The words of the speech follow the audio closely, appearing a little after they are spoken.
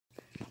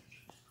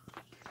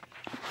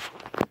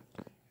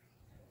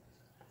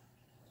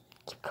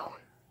Keep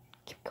going.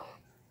 Keep going.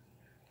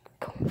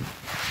 Keep going.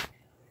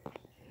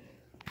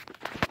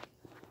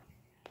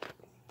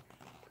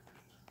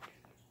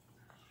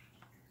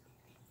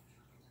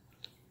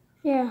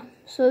 Yeah,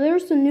 so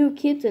there's the new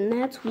kitten,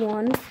 that's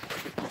one.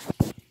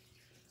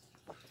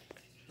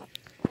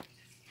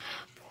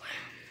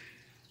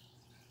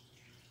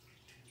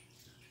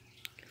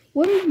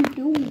 What are you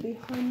doing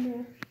behind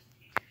there?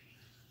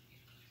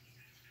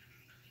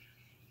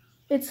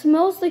 It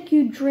smells like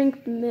you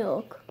drink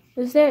milk.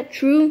 Is that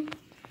true?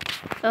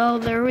 Oh,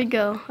 there we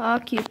go.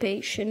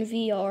 Occupation,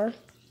 VR.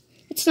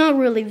 It's not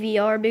really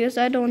VR because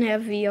I don't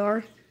have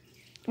VR.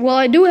 Well,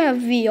 I do have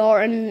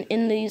VR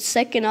in the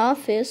second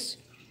office.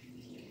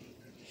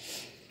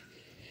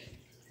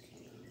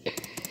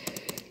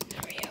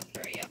 Hurry up,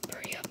 hurry up,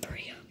 hurry up,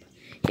 hurry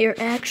up. Here,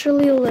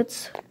 actually,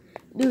 let's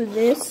do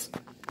this.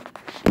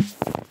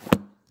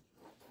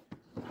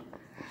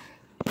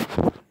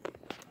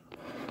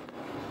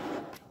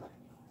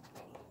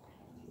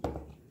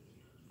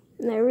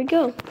 There we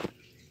go.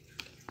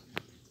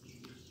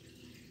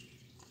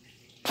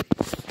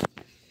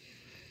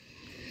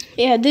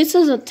 Yeah, this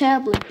is a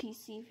tablet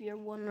PC if you're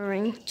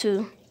wondering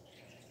too.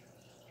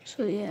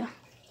 So yeah.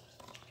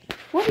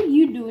 What are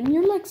you doing?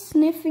 You're like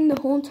sniffing the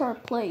whole entire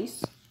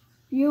place.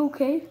 You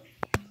okay?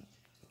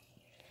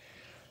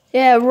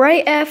 Yeah,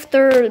 right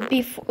after,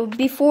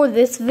 before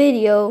this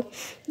video,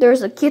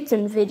 there's a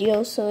kitten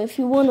video. So if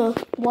you want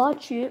to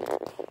watch it,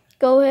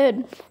 go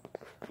ahead.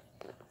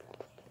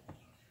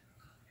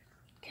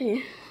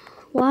 Okay,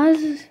 why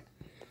is this?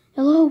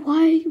 Hello,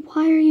 why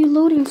are you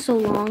loading so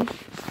long?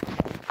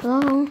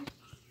 Hello?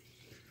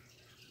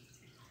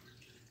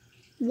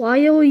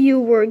 While you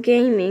were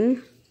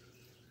gaming,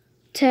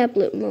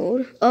 tablet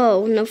mode.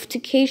 Oh,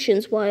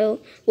 notifications while,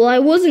 well, I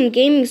wasn't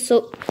gaming,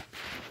 so.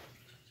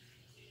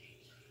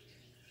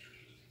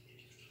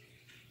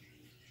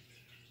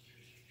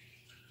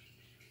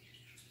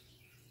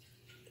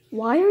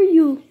 Why are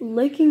you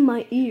licking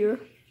my ear?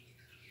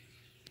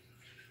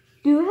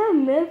 Do you have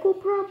medical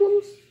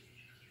problems?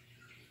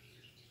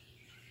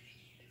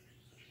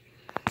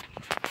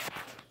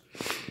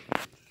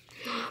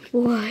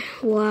 Boy,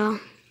 wow.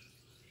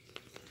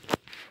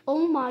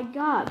 Oh my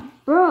god,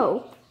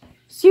 bro.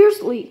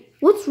 Seriously,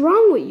 what's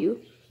wrong with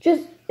you?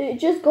 Just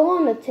go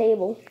on the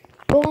table.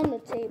 Go on the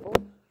table.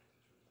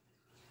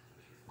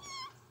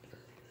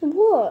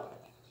 What?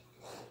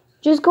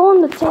 Just go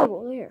on the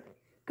table. There.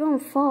 Go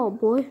and fall,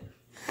 boy.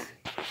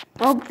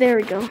 Oh, there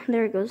we go.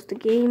 There goes the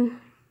game.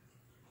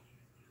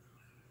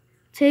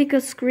 Take a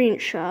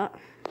screenshot.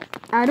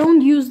 I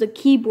don't use the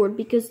keyboard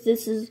because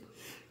this is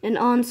an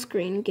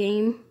on-screen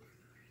game.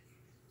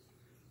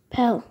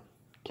 Pal,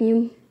 can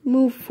you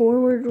move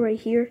forward right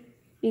here?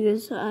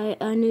 Because I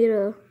need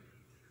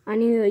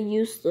to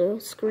use the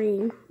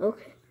screen.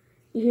 Okay.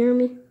 You hear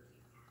me?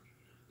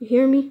 You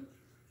hear me?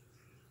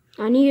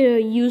 I need to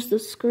use the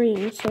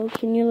screen, so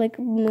can you like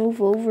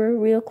move over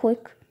real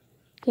quick?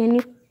 Can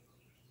you?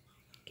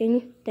 Can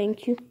you?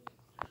 Thank you.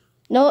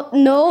 No.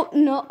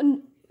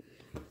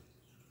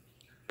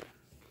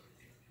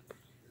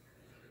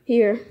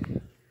 Here.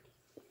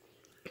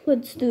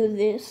 Let's do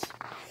this.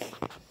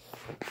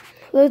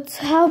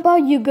 How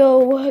about you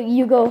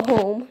go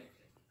home?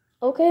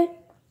 Okay?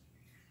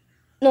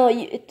 No,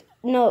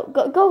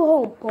 go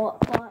home,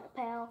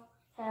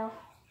 pal.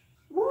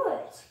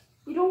 What?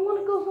 You don't want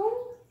to go home?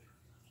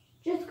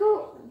 Just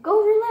go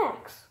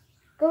relax.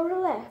 Go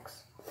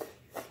relax.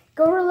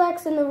 Go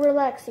relax in the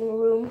relaxing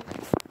room.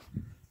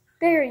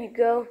 There you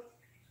go.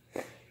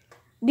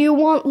 Do you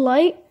want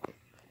light?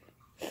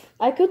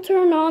 I could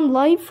turn on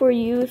light for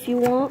you if you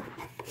want.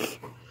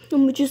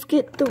 Let me just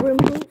get the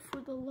remote for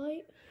the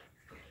light.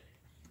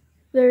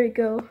 There you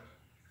go.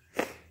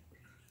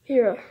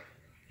 Here.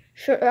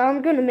 Sure,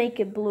 I'm gonna make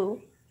it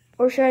blue.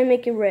 Or should I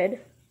make it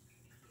red?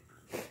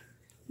 Do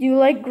you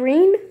like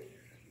green?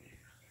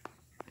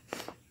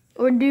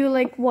 Or do you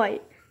like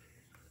white?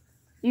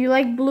 Do you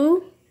like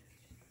blue?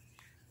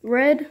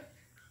 Red?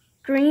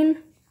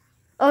 Green?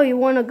 Oh, you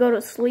want to go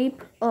to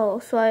sleep? Oh,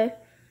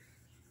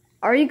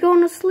 are you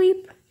going to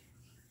sleep?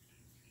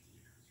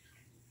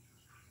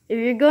 If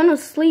you're going to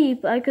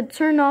sleep, I could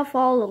turn off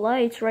all the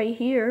lights right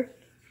here.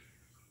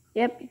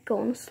 Yep, you're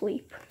going to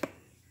sleep.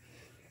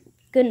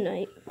 Good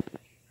night.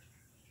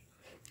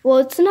 Well,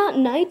 it's not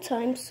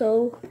nighttime,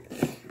 so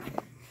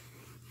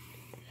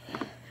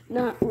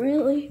not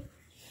really.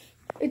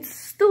 It's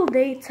still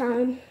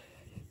daytime.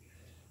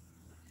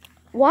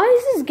 Why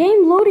is this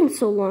game loading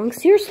so long?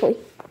 Seriously.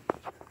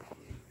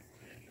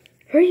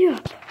 Hurry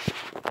up.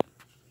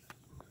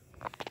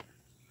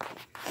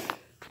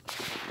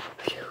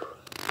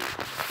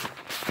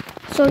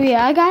 So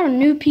yeah, I got a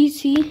new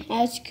PC,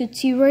 as you could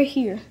see right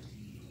here.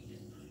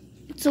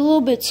 It's a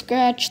little bit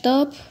scratched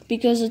up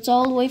because it's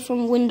all the way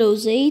from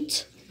Windows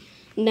 8.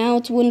 Now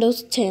it's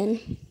Windows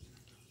 10.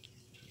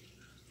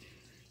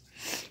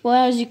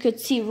 Well, as you could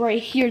see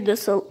right here,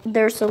 there's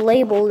a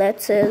label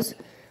that says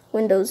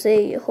Windows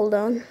 8. Hold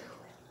on.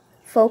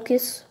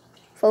 Focus.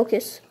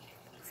 Focus.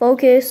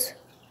 Focus.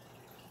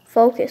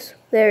 Focus.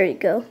 There you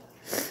go.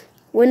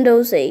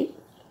 Windows 8.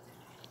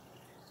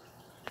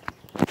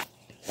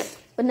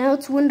 but now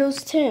it's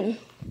Windows 10.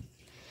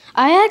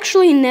 I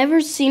actually never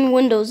seen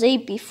Windows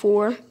 8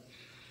 before.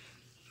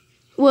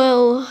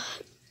 Well,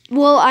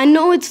 I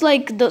know it's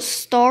like the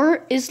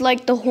start is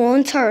like the whole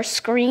entire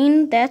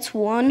screen. That's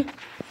one.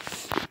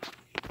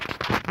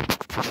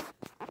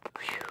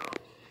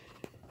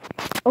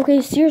 Okay,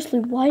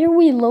 seriously, why are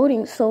we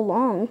loading so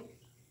long?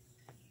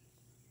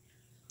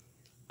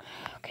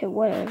 Okay,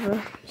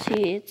 whatever.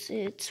 See,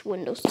 it's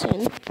Windows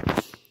 10.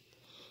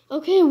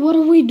 Okay, what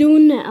are we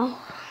doing now?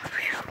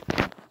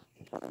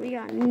 We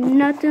got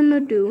nothing to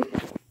do.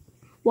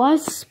 Why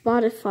is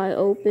Spotify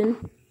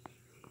open?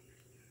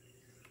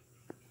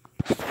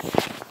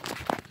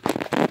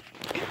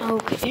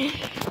 Okay,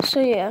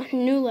 so yeah,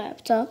 new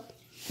laptop.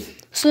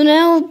 So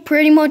now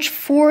pretty much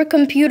 4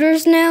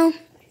 computers now.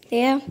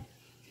 Yeah.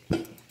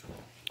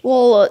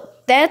 Well,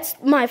 that's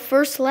my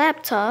first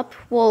laptop.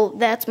 Well,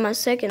 that's my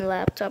second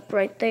laptop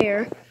right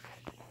there,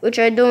 which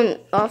I don't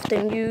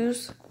often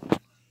use.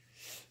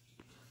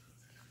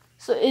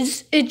 So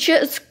it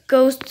just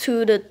goes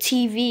to the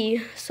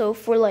TV. So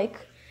for like,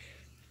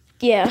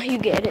 yeah, you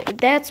get it.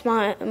 That's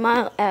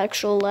my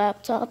actual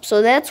laptop.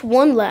 So that's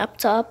 1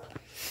 laptop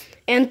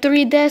and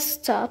 3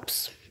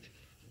 desktops.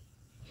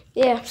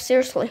 Yeah,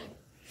 seriously.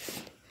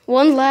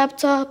 1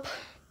 laptop,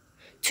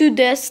 2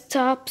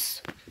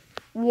 desktops,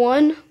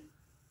 1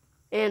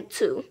 and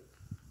 2.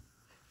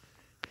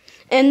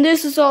 And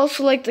this is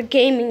also like the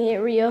gaming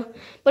area,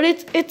 but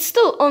it's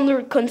still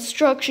under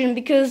construction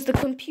because the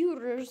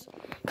computers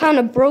kind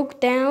of broke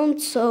down,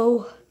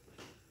 so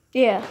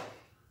yeah.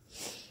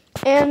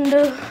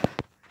 And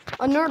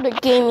another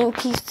gaming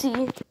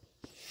PC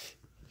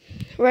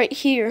right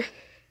here.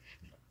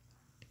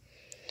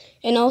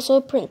 And also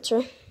a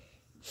printer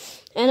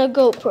and a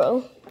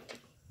GoPro,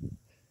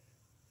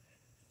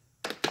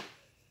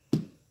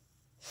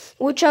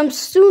 which I'm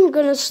soon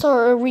gonna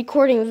start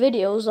recording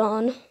videos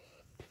on.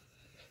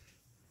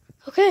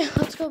 Okay,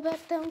 let's go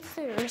back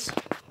downstairs.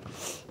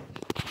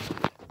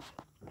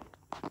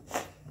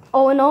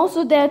 Oh, and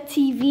also that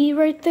TV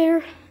right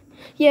there.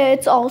 Yeah,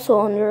 it's also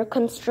under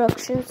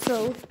construction,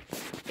 so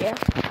yeah.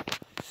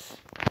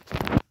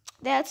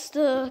 That's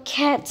the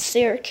cat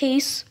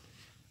staircase.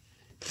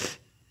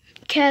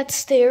 Cat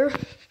stair.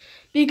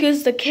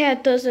 Because the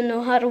cat doesn't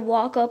know how to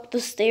walk up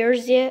the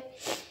stairs yet.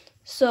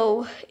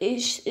 So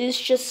it's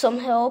just some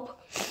help.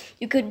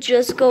 You could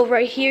just go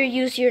right here,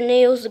 use your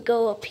nails to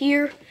go up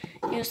here,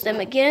 use them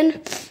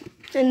again,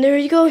 and there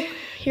you go.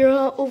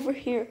 You're over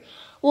here.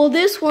 Well,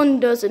 this one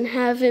doesn't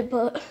have it,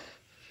 but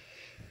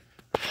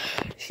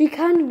she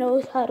kind of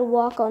knows how to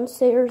walk on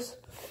stairs.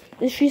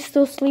 Is she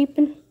still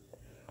sleeping?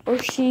 Or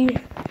is she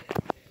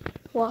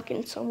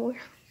walking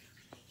somewhere?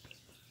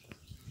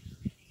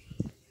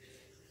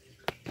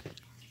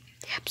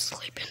 Yep,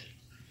 sleeping.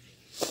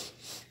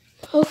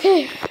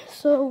 Okay,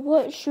 so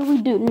what should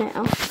we do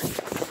now?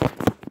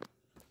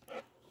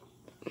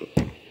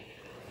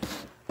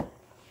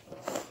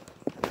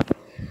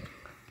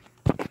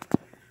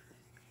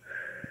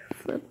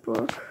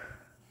 Flipbook.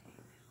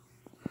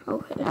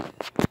 Okay.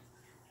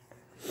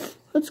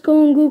 Let's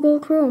go on Google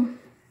Chrome.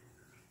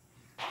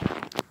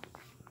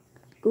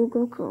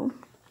 Google Chrome.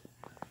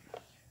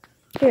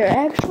 Here,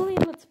 actually,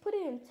 let's put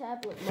it in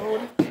tablet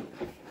mode.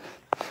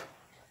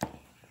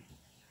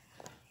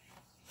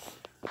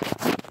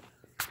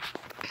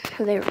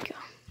 There we go.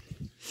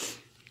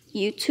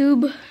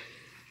 YouTube.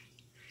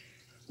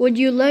 Would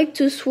you like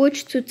to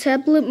switch to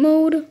tablet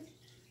mode?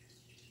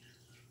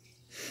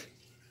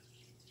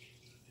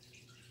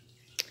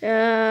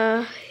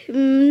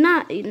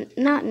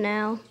 Not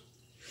now.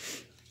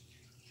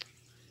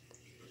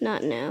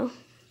 Not now.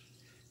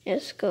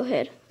 Yes, go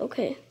ahead.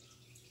 Okay.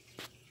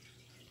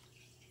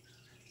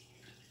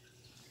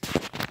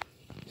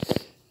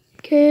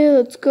 Okay,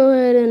 let's go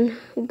ahead and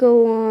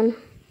go on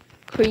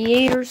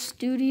Creator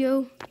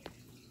Studio.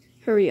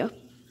 Hurry up.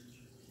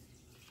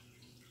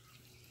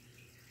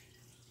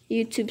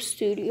 YouTube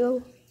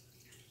Studio.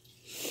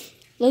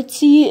 Let's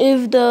see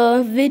if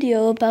the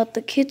video about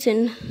the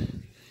kitten.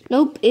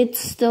 Nope, it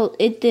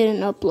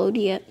didn't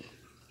upload yet.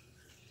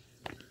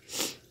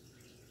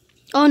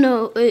 Oh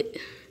no,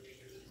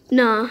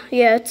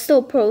 yeah, it's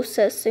still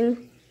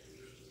processing.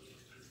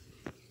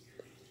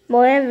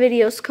 Well, that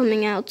video's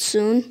coming out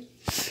soon.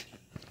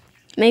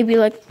 Maybe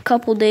like a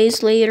couple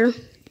days later.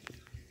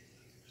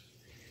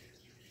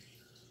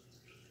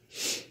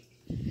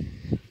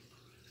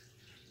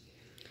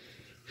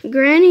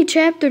 Granny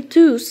Chapter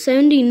 2,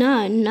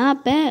 79,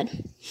 not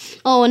bad.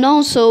 Oh, and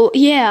also,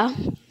 yeah,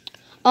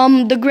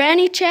 the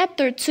Granny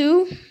Chapter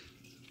 2,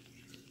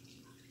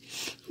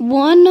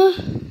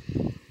 1,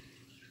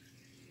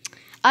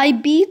 I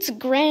beat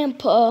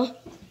Grandpa,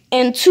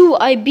 and 2,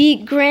 I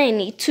beat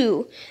Granny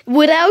too,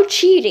 without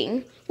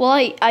cheating.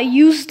 Well, I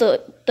used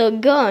the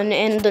gun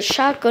and the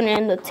shotgun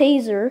and the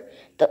taser,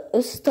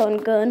 the stun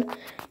gun.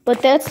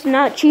 But that's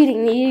not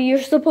cheating. You're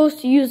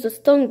supposed to use the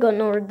stun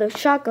gun or the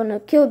shotgun to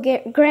kill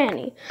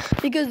Granny.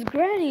 Because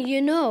Granny,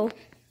 you know,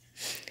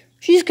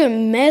 she's gonna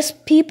mess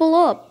people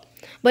up.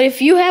 But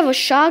if you have a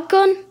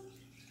shotgun,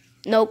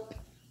 nope,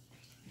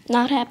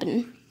 not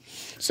happening.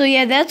 So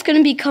yeah, that's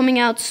gonna be coming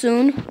out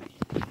soon.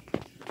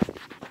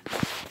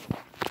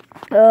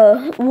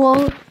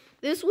 Well,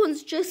 this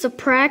one's just a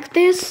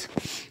practice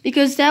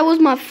because that was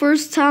my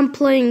first time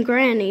playing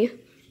Granny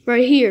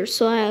right here,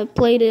 so I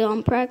played it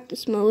on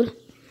practice mode.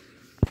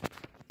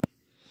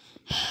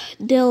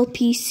 Dell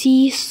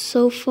PC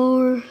so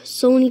far,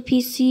 Sony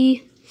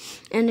PC,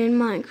 and then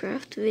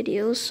Minecraft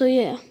videos. So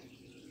yeah.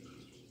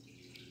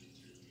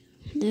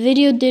 The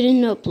video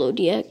didn't upload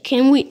yet.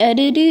 Can we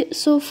edit it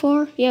so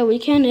far? Yeah, we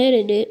can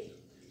edit it.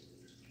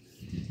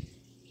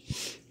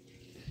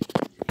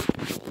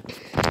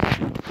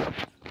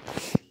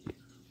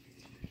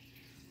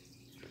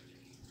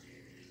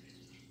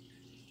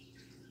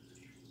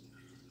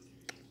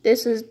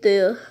 This is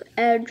the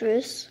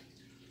address.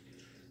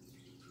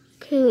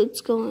 Okay, let's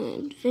go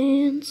in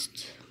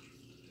advanced.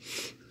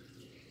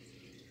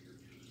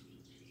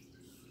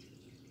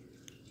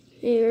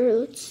 Here,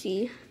 let's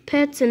see.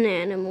 Pets and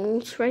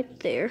animals, right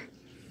there.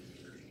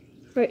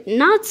 Right,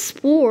 not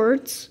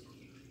sports.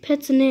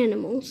 Pets and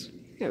animals.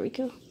 There we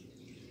go.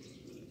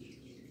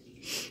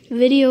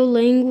 Video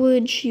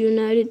language,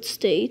 United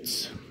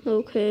States.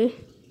 Okay.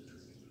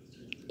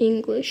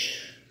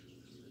 English.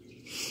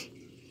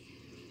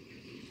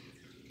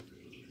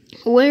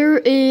 Where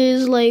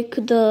is like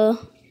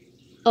the...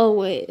 Oh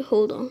wait,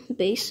 hold on.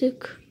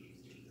 Basic.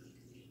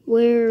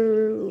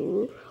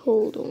 Where...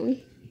 Hold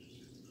on.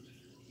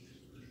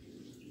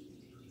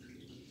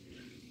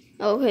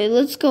 Okay,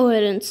 let's go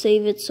ahead and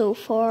save it so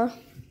far.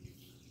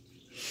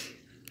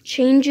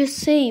 Changes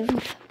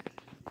saved.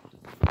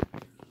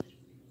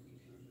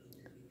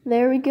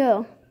 There we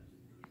go.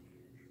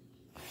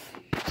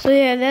 So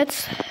yeah,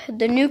 that's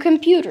the new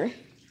computer.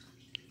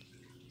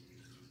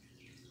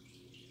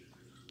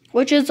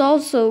 Which is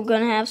also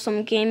gonna have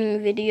some gaming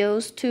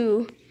videos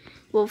too.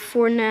 Well,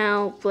 for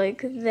now,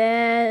 like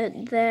that.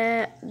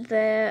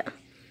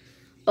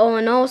 Oh,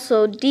 and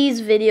also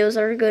these videos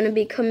are gonna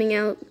be coming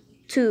out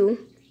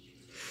too.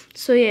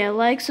 So yeah,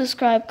 like,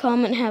 subscribe,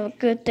 comment, have a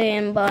good day,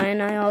 and bye.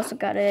 And I also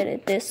gotta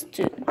edit this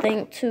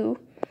thing too.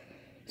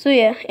 So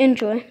yeah,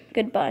 enjoy.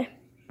 Goodbye.